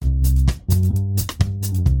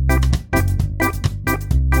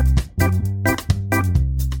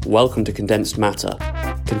Welcome to Condensed Matter,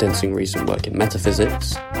 condensing recent work in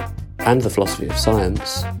metaphysics and the philosophy of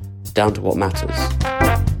science down to what matters.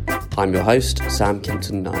 I'm your host, Sam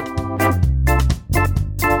Kinton-Knight.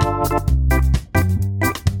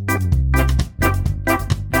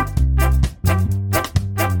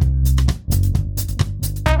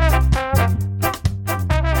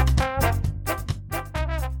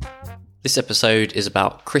 This episode is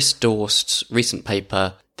about Chris Dorst's recent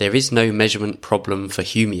paper, There is no measurement problem for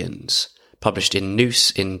Humeans, published in Noose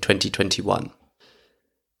in 2021.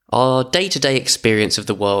 Our day-to-day experience of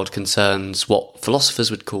the world concerns what philosophers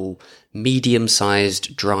would call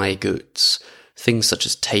medium-sized dry goods, things such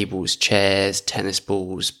as tables, chairs, tennis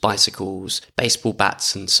balls, bicycles, baseball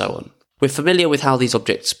bats, and so on. We're familiar with how these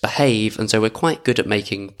objects behave, and so we're quite good at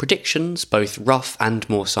making predictions, both rough and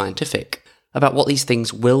more scientific, about what these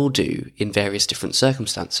things will do in various different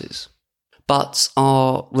circumstances. But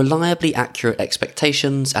our reliably accurate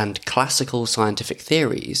expectations and classical scientific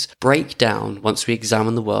theories break down once we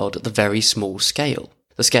examine the world at the very small scale,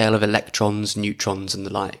 the scale of electrons, neutrons, and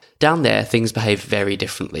the like. Down there, things behave very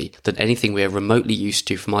differently than anything we are remotely used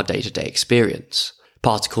to from our day-to-day experience.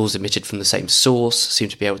 Particles emitted from the same source seem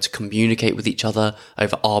to be able to communicate with each other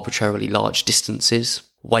over arbitrarily large distances.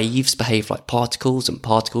 Waves behave like particles and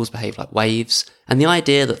particles behave like waves, and the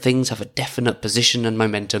idea that things have a definite position and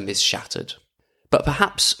momentum is shattered. But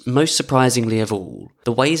perhaps most surprisingly of all,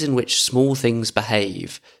 the ways in which small things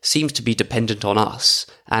behave seems to be dependent on us,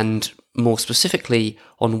 and more specifically,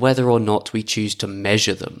 on whether or not we choose to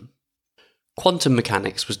measure them. Quantum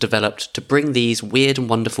mechanics was developed to bring these weird and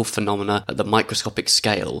wonderful phenomena at the microscopic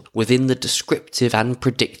scale within the descriptive and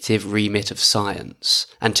predictive remit of science,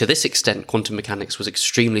 and to this extent quantum mechanics was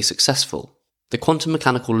extremely successful. The quantum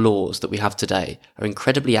mechanical laws that we have today are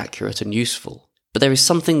incredibly accurate and useful, but there is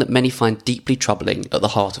something that many find deeply troubling at the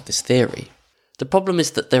heart of this theory. The problem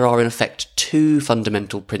is that there are in effect two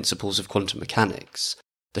fundamental principles of quantum mechanics,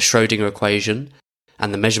 the Schrödinger equation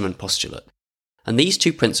and the measurement postulate. And these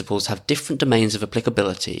two principles have different domains of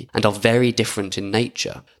applicability and are very different in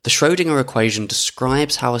nature. The Schrödinger equation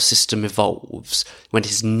describes how a system evolves when it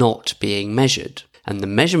is not being measured, and the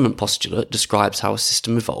measurement postulate describes how a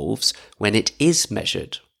system evolves when it is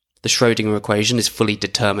measured. The Schrödinger equation is fully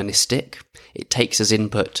deterministic. It takes as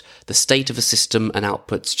input the state of a system and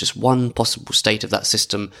outputs just one possible state of that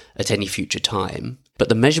system at any future time. But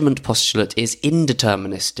the measurement postulate is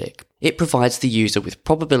indeterministic. It provides the user with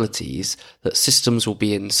probabilities that systems will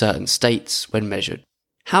be in certain states when measured.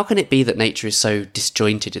 How can it be that nature is so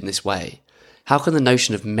disjointed in this way? How can the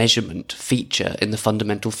notion of measurement feature in the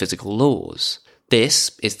fundamental physical laws?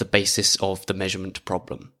 This is the basis of the measurement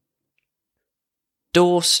problem.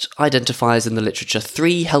 Dorst identifies in the literature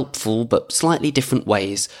three helpful but slightly different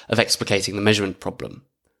ways of explicating the measurement problem.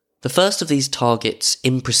 The first of these targets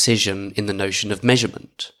imprecision in the notion of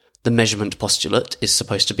measurement. The measurement postulate is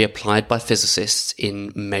supposed to be applied by physicists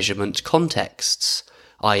in measurement contexts,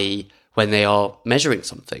 i.e., when they are measuring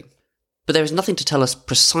something. But there is nothing to tell us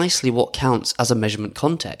precisely what counts as a measurement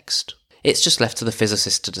context. It's just left to the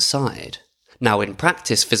physicist to decide. Now, in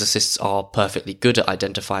practice, physicists are perfectly good at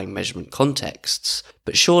identifying measurement contexts,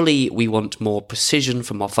 but surely we want more precision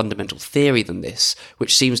from our fundamental theory than this,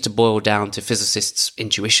 which seems to boil down to physicists'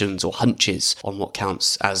 intuitions or hunches on what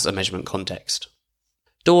counts as a measurement context.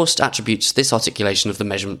 Dorst attributes this articulation of the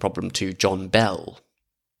measurement problem to John Bell.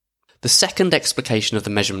 The second explication of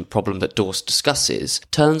the measurement problem that Dorst discusses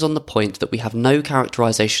turns on the point that we have no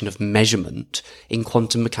characterization of measurement in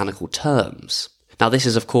quantum mechanical terms. Now, this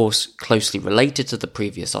is of course closely related to the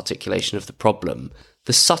previous articulation of the problem.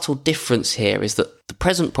 The subtle difference here is that the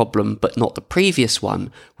present problem, but not the previous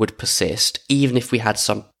one, would persist even if we had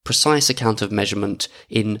some precise account of measurement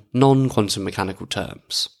in non-quantum mechanical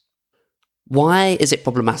terms. Why is it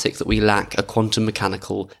problematic that we lack a quantum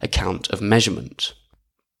mechanical account of measurement?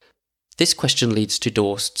 This question leads to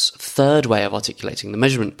Dorst's third way of articulating the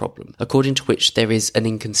measurement problem, according to which there is an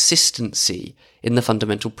inconsistency in the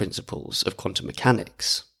fundamental principles of quantum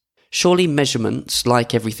mechanics. Surely measurements,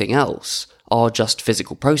 like everything else, are just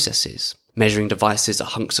physical processes. Measuring devices are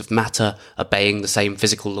hunks of matter, obeying the same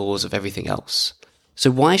physical laws of everything else.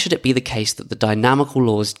 So why should it be the case that the dynamical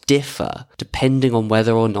laws differ depending on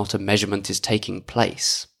whether or not a measurement is taking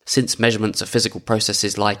place? Since measurements are physical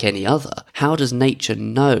processes like any other, how does nature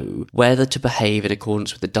know whether to behave in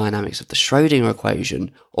accordance with the dynamics of the Schrödinger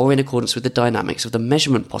equation or in accordance with the dynamics of the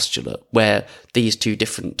measurement postulate, where these two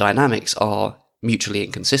different dynamics are mutually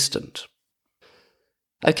inconsistent?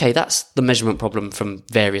 Okay, that's the measurement problem from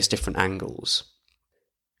various different angles.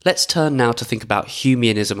 Let's turn now to think about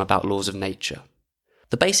Humeanism about laws of nature.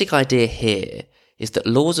 The basic idea here is that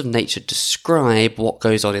laws of nature describe what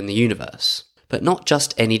goes on in the universe, but not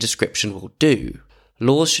just any description will do.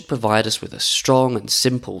 Laws should provide us with a strong and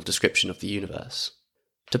simple description of the universe.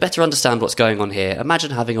 To better understand what's going on here,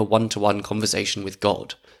 imagine having a one-to-one conversation with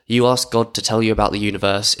God. You ask God to tell you about the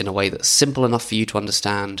universe in a way that's simple enough for you to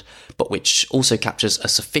understand, but which also captures a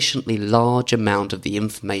sufficiently large amount of the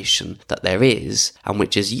information that there is, and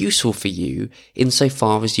which is useful for you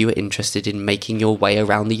insofar as you are interested in making your way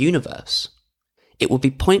around the universe. It would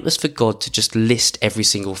be pointless for God to just list every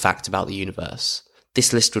single fact about the universe.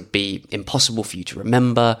 This list would be impossible for you to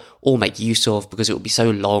remember or make use of because it would be so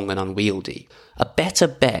long and unwieldy. A better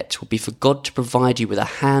bet would be for God to provide you with a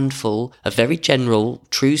handful of very general,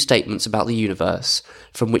 true statements about the universe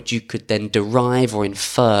from which you could then derive or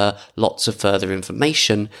infer lots of further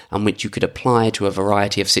information and which you could apply to a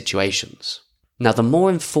variety of situations. Now, the more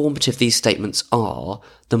informative these statements are,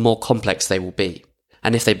 the more complex they will be.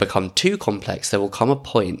 And if they become too complex, there will come a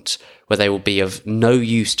point where they will be of no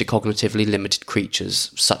use to cognitively limited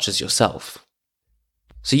creatures such as yourself.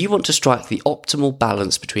 So you want to strike the optimal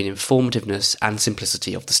balance between informativeness and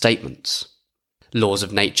simplicity of the statements. Laws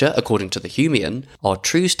of nature, according to the Humean, are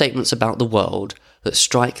true statements about the world that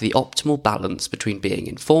strike the optimal balance between being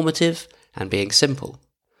informative and being simple.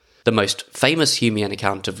 The most famous Humean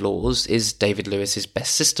account of laws is David Lewis's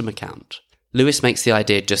Best System account. Lewis makes the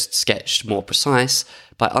idea just sketched more precise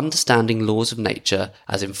by understanding laws of nature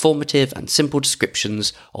as informative and simple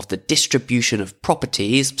descriptions of the distribution of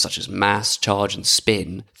properties, such as mass, charge and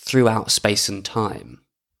spin, throughout space and time.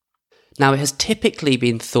 Now, it has typically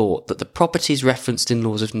been thought that the properties referenced in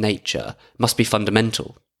laws of nature must be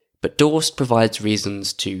fundamental, but Dorst provides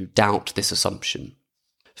reasons to doubt this assumption.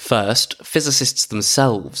 First, physicists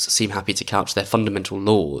themselves seem happy to couch their fundamental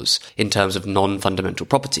laws in terms of non-fundamental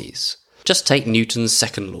properties. Just take Newton's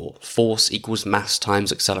second law, force equals mass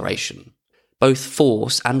times acceleration. Both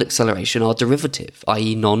force and acceleration are derivative,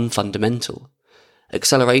 i.e. non-fundamental.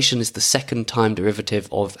 Acceleration is the second time derivative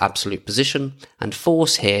of absolute position, and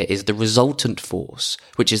force here is the resultant force,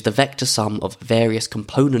 which is the vector sum of various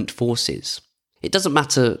component forces. It doesn't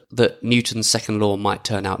matter that Newton's second law might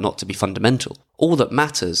turn out not to be fundamental. All that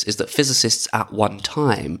matters is that physicists at one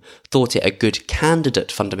time thought it a good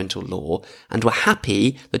candidate fundamental law and were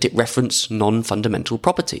happy that it referenced non-fundamental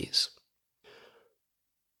properties.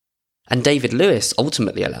 And David Lewis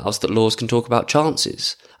ultimately allows that laws can talk about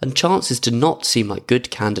chances, and chances do not seem like good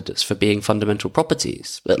candidates for being fundamental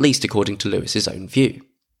properties, at least according to Lewis's own view.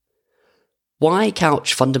 Why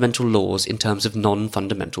couch fundamental laws in terms of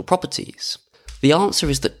non-fundamental properties? The answer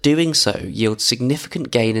is that doing so yields significant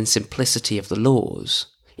gain in simplicity of the laws.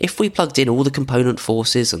 If we plugged in all the component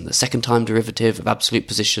forces and the second time derivative of absolute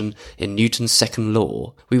position in Newton's second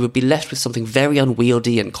law, we would be left with something very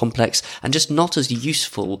unwieldy and complex and just not as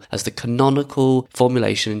useful as the canonical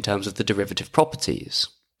formulation in terms of the derivative properties.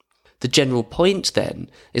 The general point, then,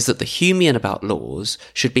 is that the Humean about laws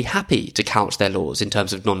should be happy to couch their laws in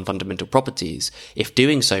terms of non-fundamental properties, if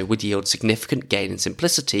doing so would yield significant gain in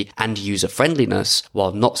simplicity and user-friendliness,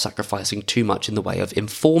 while not sacrificing too much in the way of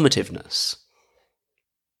informativeness.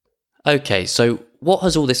 Okay, so what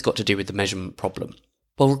has all this got to do with the measurement problem?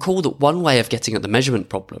 Well, recall that one way of getting at the measurement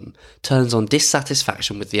problem turns on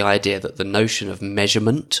dissatisfaction with the idea that the notion of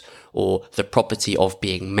measurement, or the property of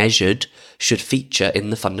being measured, should feature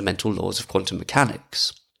in the fundamental laws of quantum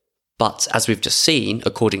mechanics. But, as we've just seen,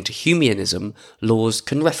 according to Humeanism, laws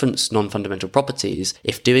can reference non-fundamental properties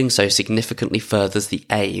if doing so significantly furthers the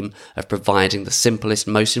aim of providing the simplest,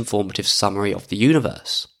 most informative summary of the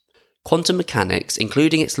universe. Quantum mechanics,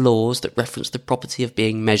 including its laws that reference the property of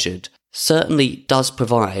being measured, certainly does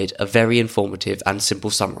provide a very informative and simple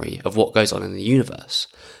summary of what goes on in the universe.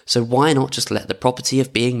 So why not just let the property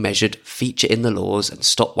of being measured feature in the laws and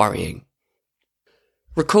stop worrying?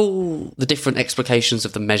 Recall the different explications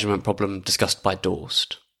of the measurement problem discussed by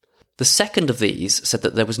Dorst. The second of these said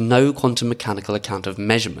that there was no quantum mechanical account of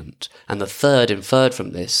measurement, and the third inferred from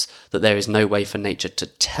this that there is no way for nature to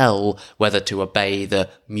tell whether to obey the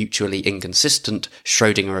mutually inconsistent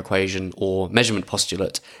Schrödinger equation or measurement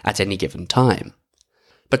postulate at any given time.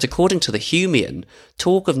 But according to the Humean,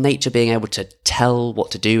 talk of nature being able to tell what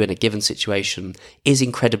to do in a given situation is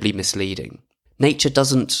incredibly misleading. Nature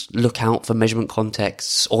doesn't look out for measurement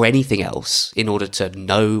contexts or anything else in order to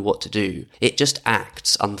know what to do. It just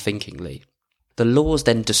acts unthinkingly. The laws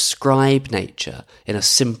then describe nature in a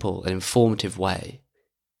simple and informative way.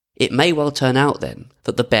 It may well turn out then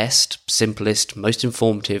that the best, simplest, most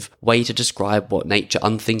informative way to describe what nature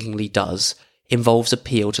unthinkingly does involves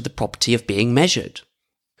appeal to the property of being measured.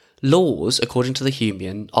 Laws, according to the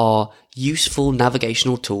Humean, are useful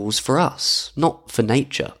navigational tools for us, not for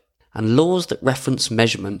nature. and laws that reference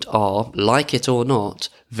measurement are, like it or not,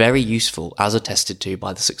 very useful as attested to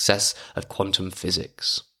by the success of quantum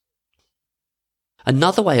physics.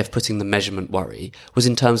 Another way of putting the measurement worry was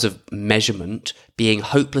in terms of measurement being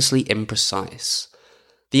hopelessly imprecise.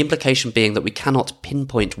 The implication being that we cannot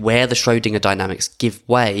pinpoint where the Schrödinger dynamics give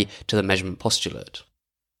way to the measurement postulate.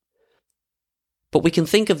 But we can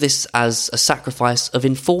think of this as a sacrifice of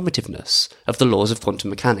informativeness of the laws of quantum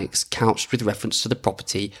mechanics couched with reference to the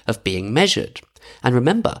property of being measured. And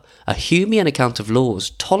remember, a Humean account of laws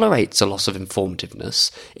tolerates a loss of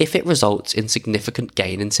informativeness if it results in significant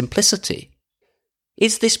gain in simplicity.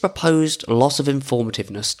 Is this proposed loss of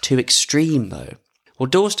informativeness too extreme, though? Well,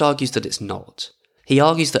 Dorst argues that it's not. He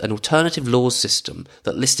argues that an alternative laws system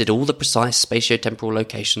that listed all the precise spatiotemporal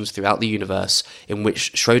locations throughout the universe in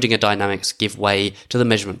which Schrödinger dynamics give way to the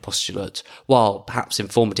measurement postulate, while perhaps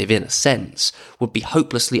informative in a sense, would be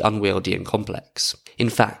hopelessly unwieldy and complex. In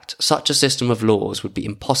fact, such a system of laws would be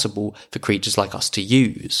impossible for creatures like us to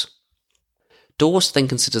use. Dorst then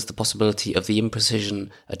considers the possibility of the imprecision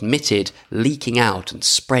admitted leaking out and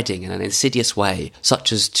spreading in an insidious way,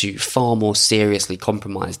 such as to far more seriously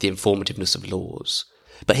compromise the informativeness of laws.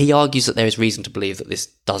 But he argues that there is reason to believe that this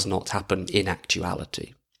does not happen in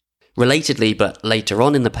actuality. Relatedly, but later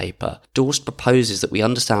on in the paper, Dorst proposes that we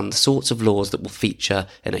understand the sorts of laws that will feature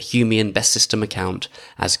in a Humean best system account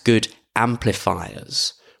as good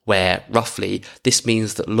amplifiers, where, roughly, this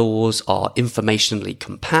means that laws are informationally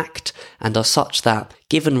compact and are such that,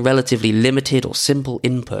 given relatively limited or simple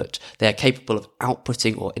input, they are capable of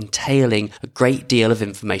outputting or entailing a great deal of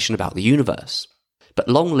information about the universe. But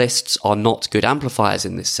long lists are not good amplifiers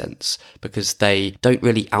in this sense, because they don't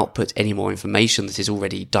really output any more information that is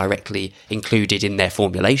already directly included in their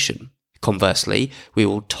formulation. Conversely, we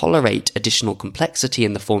will tolerate additional complexity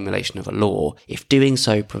in the formulation of a law if doing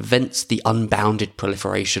so prevents the unbounded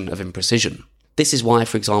proliferation of imprecision. This is why,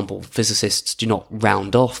 for example, physicists do not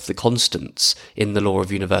round off the constants in the law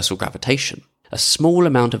of universal gravitation. A small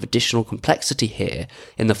amount of additional complexity here,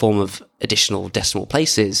 in the form of additional decimal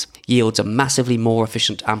places, yields a massively more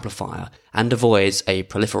efficient amplifier and avoids a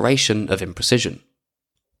proliferation of imprecision.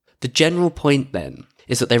 The general point, then,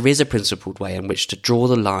 is that there is a principled way in which to draw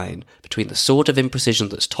the line between the sort of imprecision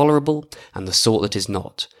that's tolerable and the sort that is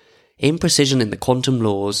not. Imprecision in the quantum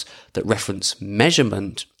laws that reference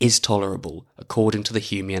measurement is tolerable, according to the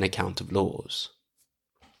Humean account of laws.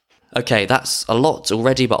 Okay, that's a lot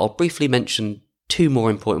already, but I'll briefly mention two more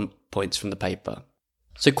important points from the paper.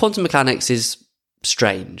 So quantum mechanics is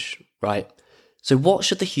strange, right? So what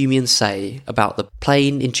should the Humeans say about the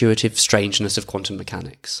plain intuitive strangeness of quantum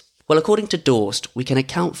mechanics? Well, according to Dorst, we can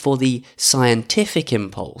account for the scientific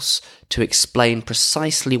impulse to explain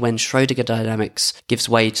precisely when Schrödinger dynamics gives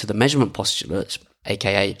way to the measurement postulate,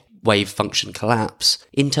 aka wave function collapse,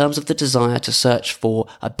 in terms of the desire to search for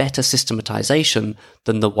a better systematization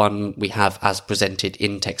than the one we have as presented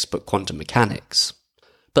in textbook quantum mechanics.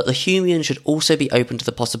 But the Humean should also be open to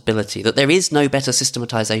the possibility that there is no better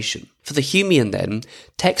systematization. For the Humean, then,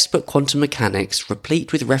 textbook quantum mechanics,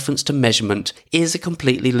 replete with reference to measurement, is a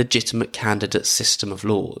completely legitimate candidate system of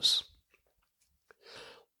laws.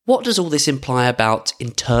 What does all this imply about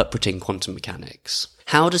interpreting quantum mechanics?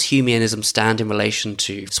 How does Humeanism stand in relation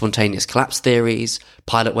to spontaneous collapse theories,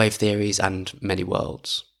 pilot wave theories, and many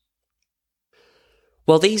worlds?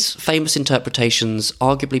 Well, these famous interpretations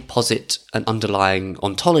arguably posit an underlying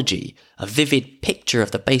ontology, a vivid picture of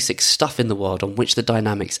the basic stuff in the world on which the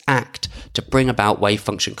dynamics act to bring about wave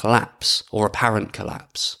function collapse, or apparent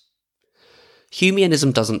collapse.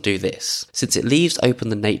 Humeanism doesn't do this, since it leaves open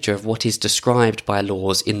the nature of what is described by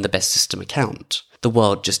laws in the best system account. The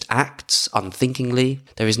world just acts unthinkingly,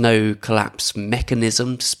 there is no collapse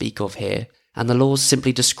mechanism to speak of here, and the laws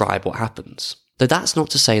simply describe what happens. Though that's not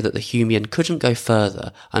to say that the Humean couldn't go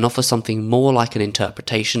further and offer something more like an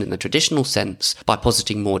interpretation in the traditional sense by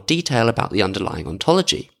positing more detail about the underlying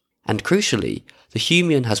ontology. And crucially, the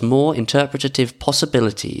Humean has more interpretative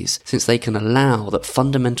possibilities since they can allow that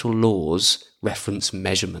fundamental laws reference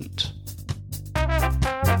measurement.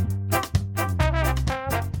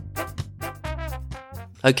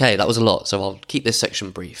 Okay, that was a lot, so I'll keep this section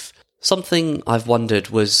brief. Something I've wondered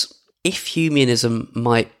was if Humeanism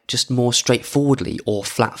might just more straightforwardly or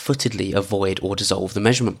flat-footedly avoid or dissolve the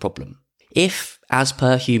measurement problem. If, as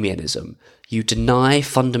per Humeanism, you deny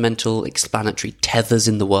fundamental explanatory tethers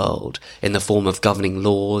in the world in the form of governing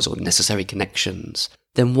laws or necessary connections,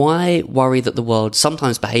 then why worry that the world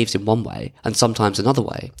sometimes behaves in one way and sometimes another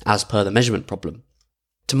way, as per the measurement problem?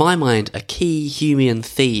 To my mind, a key Humean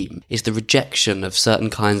theme is the rejection of certain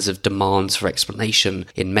kinds of demands for explanation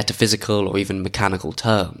in metaphysical or even mechanical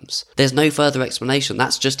terms. There's no further explanation,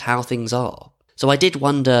 that's just how things are. So I did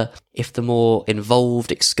wonder if the more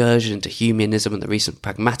involved excursion into Humeanism and the recent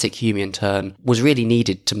pragmatic Humean turn was really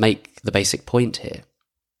needed to make the basic point here.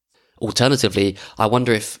 Alternatively, I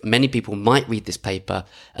wonder if many people might read this paper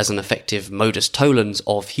as an effective modus tollens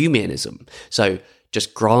of Humeanism. So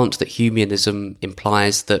just grant that Humeanism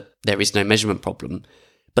implies that there is no measurement problem,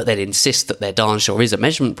 but then insist that there darn sure is a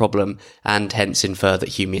measurement problem, and hence infer that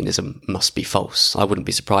Humeanism must be false. I wouldn't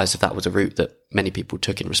be surprised if that was a route that many people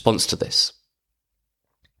took in response to this.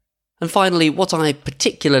 And finally, what I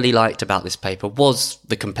particularly liked about this paper was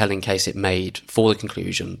the compelling case it made for the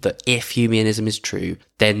conclusion that if Humeanism is true,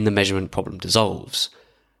 then the measurement problem dissolves.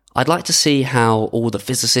 I'd like to see how all the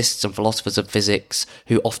physicists and philosophers of physics,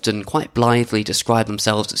 who often quite blithely describe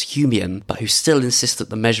themselves as Humean, but who still insist that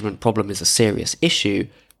the measurement problem is a serious issue,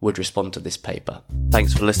 would respond to this paper.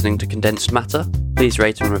 Thanks for listening to Condensed Matter. Please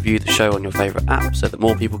rate and review the show on your favourite app so that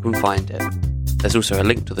more people can find it. There's also a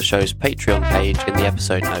link to the show's Patreon page in the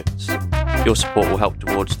episode notes. Your support will help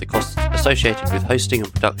towards the costs associated with hosting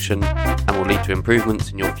and production and will lead to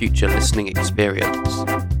improvements in your future listening experience.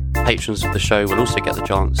 Patrons of the show will also get the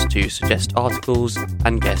chance to suggest articles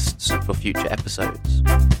and guests for future episodes.